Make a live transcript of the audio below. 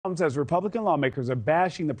As Republican lawmakers are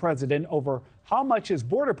bashing the president over how much his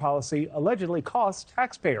border policy allegedly costs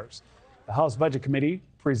taxpayers. The House Budget Committee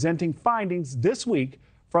presenting findings this week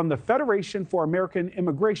from the Federation for American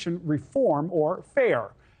Immigration Reform, or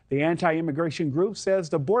FAIR. The anti-immigration group says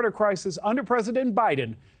the border crisis under President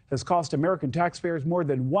Biden has cost American taxpayers more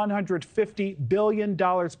than $150 billion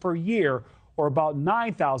per year, or about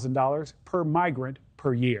 $9,000 per migrant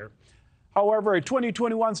per year. However, a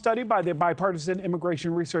 2021 study by the bipartisan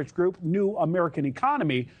immigration research group New American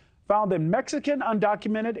Economy found that Mexican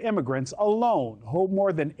undocumented immigrants alone hold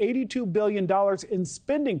more than $82 billion in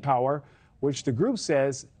spending power, which the group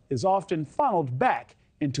says is often funneled back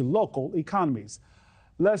into local economies.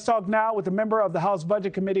 Let's talk now with a member of the House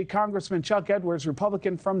Budget Committee, Congressman Chuck Edwards,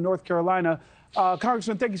 Republican from North Carolina.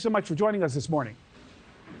 Congressman, thank you so much for joining us this morning.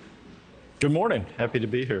 Good morning. Happy to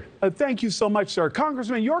be here. Thank you so much, sir.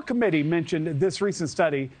 Congressman, your committee mentioned this recent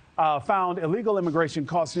study found illegal immigration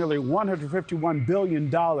costs nearly $151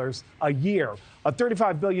 billion a year, a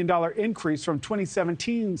 $35 billion increase from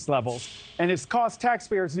 2017's levels, and it's cost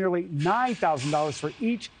taxpayers nearly $9,000 for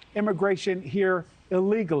each immigration here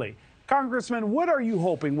illegally. Congressman, what are you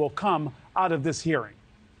hoping will come out of this hearing?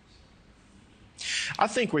 I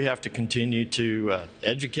think we have to continue to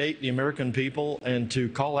educate the American people and to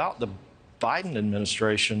call out the Biden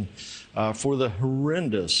administration for the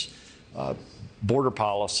horrendous border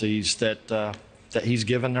policies that he's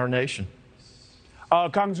given our nation.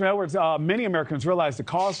 Congressman Edwards, many Americans realize the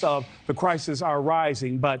cost of the crisis are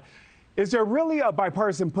rising, but is there really a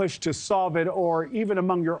bipartisan push to solve it, or even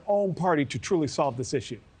among your own party to truly solve this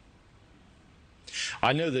issue?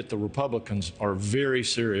 I know that the Republicans are very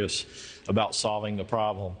serious about solving the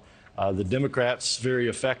problem. The Democrats very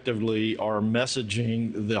effectively are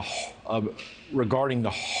messaging regarding the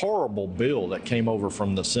horrible bill that came over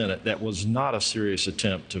from the Senate that was not a serious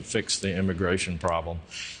attempt to fix the immigration problem.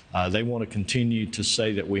 They want to continue to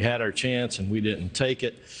say that we had our chance and we didn't take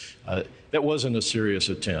it. That wasn't a serious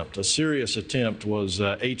attempt. A serious attempt was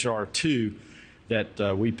H.R. 2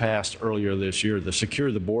 that we passed earlier this year, the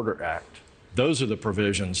Secure the Border Act. Those are the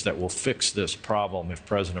provisions that will fix this problem if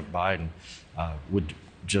President Biden would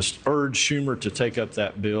just urge Schumer to take up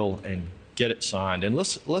that bill and get it signed. And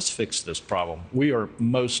let's fix this problem. We are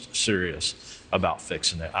most serious about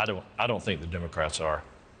fixing it. I don't think the Democrats are.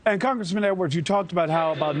 And Congressman Edwards, you talked about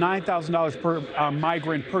how about $9,000 per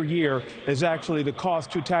migrant per year is actually the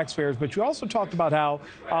cost to taxpayers, but you also talked about how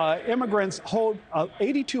immigrants hold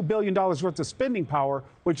 $82 billion worth of spending power,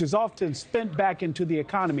 which is often spent back into the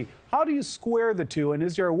economy. How do you square the two, and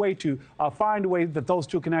is there a way to find a way that those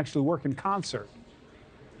two can actually work in concert?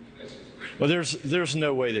 Well, there's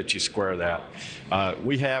no way that you square that.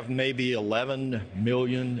 We have maybe 11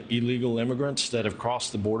 million illegal immigrants that have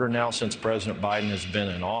crossed the border now since President Biden has been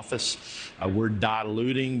in office. We're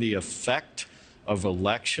diluting the effect of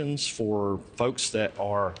elections for folks that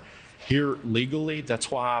are here legally. That's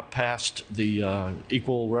why I passed the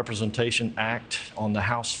Equal Representation Act on the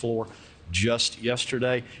House floor just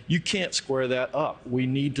yesterday. You can't square that up. We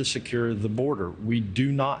need to secure the border. We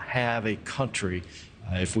do not have a country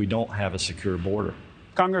if we don't have a secure border.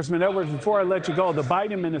 Congressman Edwards, before I let you go, the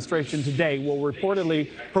Biden administration today will reportedly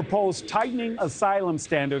propose tightening asylum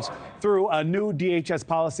standards through a new DHS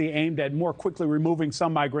policy aimed at more quickly removing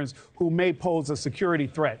some migrants who may pose a security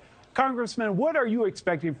threat. Congressman, what are you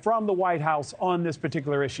expecting from the White House on this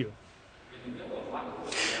particular issue?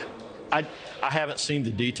 I haven't seen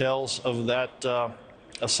the details of that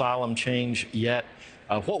asylum change yet.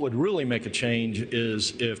 What would really make a change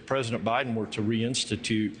is if President Biden were to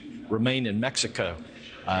reinstitute Remain in Mexico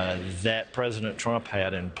that President Trump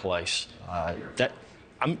had in place.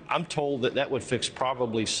 I'm told that would fix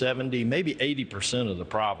probably 70, maybe 80% of the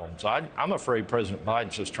problems. I'm afraid President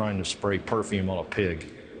Biden's just trying to spray perfume on a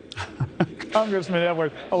pig. Congressman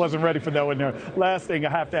Edwards, I wasn't ready for that one there. Last thing I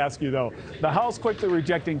have to ask you, though. The House quickly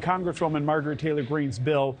rejecting Congresswoman Marjorie Taylor Greene's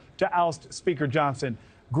bill to oust Speaker Johnson.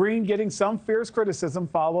 Green getting some fierce criticism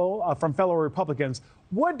from fellow Republicans.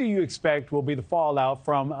 What do you expect will be the fallout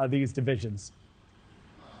from these divisions?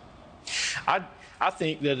 I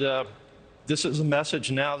think that this is a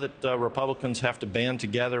message now that Republicans have to band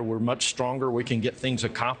together. We're much stronger. We can get things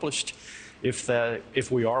accomplished if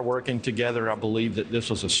we are working together. I believe that this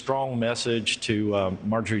was a strong message to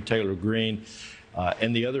Marjorie Taylor Greene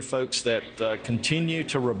and the other folks that continue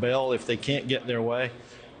to rebel if they can't get their way,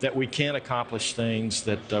 that we can accomplish things,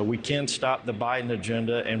 that we can stop the Biden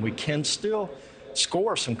agenda, and we can still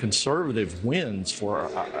score some conservative wins for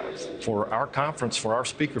our conference, for our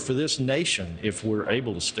speaker, for this nation, if we're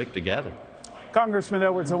able to stick together. Congressman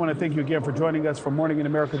Edwards, I want to thank you again for joining us for Morning in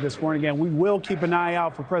America this morning. And we will keep an eye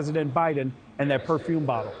out for President Biden and that perfume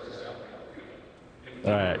bottle.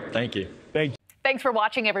 All right. Thank you. Thank you. Thanks for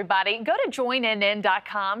watching, everybody. Go to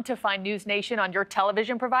joinnn.com to find NewsNation on your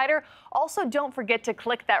television provider. Also, don't forget to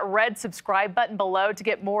click that red subscribe button below to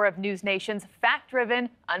get more of NewsNation's fact-driven,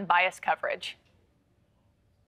 unbiased coverage.